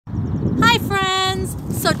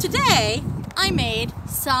So today I made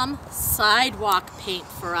some sidewalk paint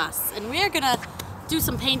for us, and we are gonna do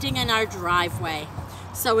some painting in our driveway.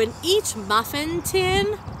 So in each muffin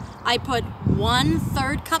tin I put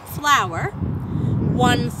 1/3 cup flour,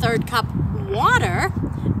 1/3 cup water,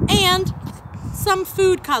 and some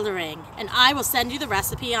food coloring, and I will send you the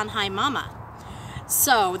recipe on Hi Mama.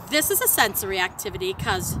 So this is a sensory activity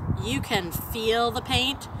because you can feel the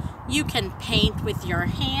paint, you can paint with your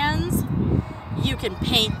hands, you can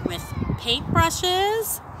paint with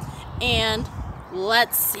paintbrushes, and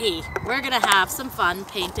let's see, we're gonna have some fun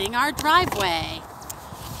painting our driveway.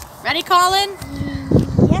 Ready, Colin?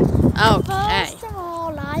 Yep. Okay. First of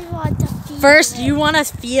all, I want to feel First, it. you want to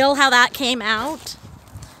feel how that came out?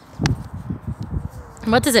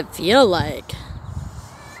 What does it feel like?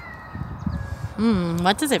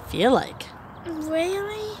 What does it feel like?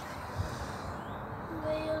 Really?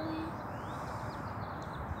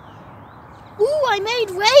 Ooh, I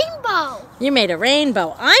made rainbow! You made a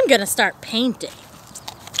rainbow. I'm going to start painting.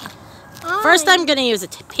 First, I'm going to use a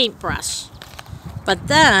paintbrush. But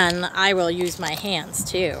then, I will use my hands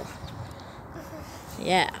too.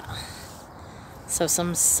 Yeah. So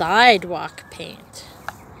some sidewalk paint.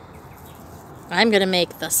 I'm going to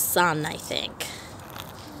make the sun, I think.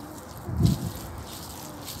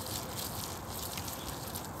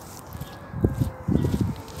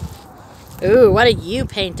 Ooh, what are you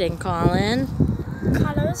painting, Colin?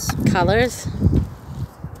 Colors. Colors?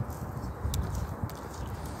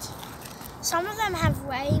 Some of them have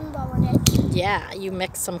rainbow in it. Yeah, you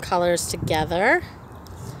mix some colors together.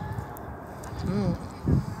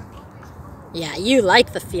 Yeah, you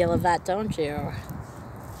like the feel of that, don't you?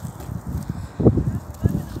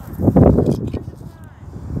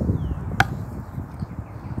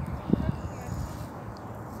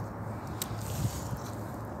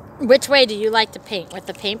 Which way do you like to paint? With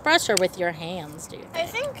the paintbrush or with your hands, do you think? I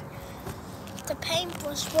think the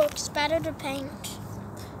paintbrush works better to paint.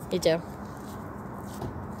 You do?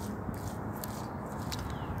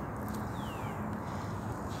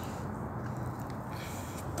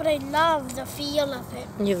 But I love the feel of it.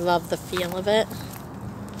 You love the feel of it?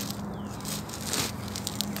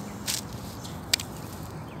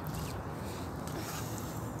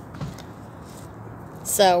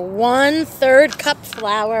 So 1/3 cup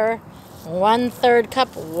flour, 1/3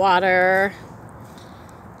 cup water.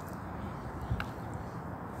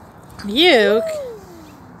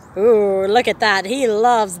 Ooh, look at that. He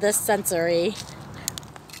loves this sensory.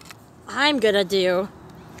 I'm gonna do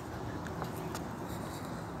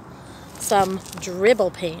some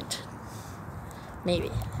dribble paint.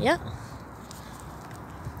 Maybe, yeah.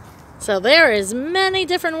 So there is many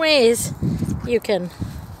different ways you can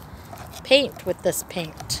paint with this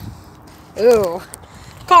paint. Ooh,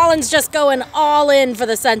 Colin's just going all in for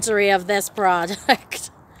the sensory of this project.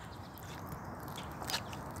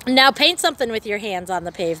 Now paint something with your hands on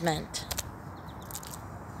the pavement.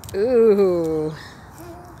 Ooh.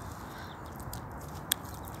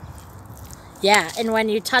 Yeah, and when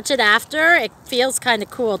you touch it after, it feels kind of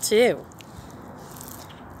cool too.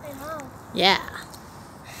 I know. Yeah.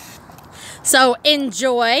 So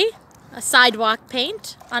enjoy a sidewalk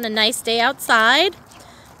paint on a nice day outside.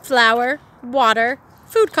 Flour, water,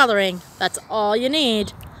 food coloring. That's all you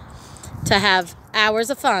need to have hours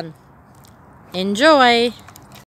of fun. Enjoy.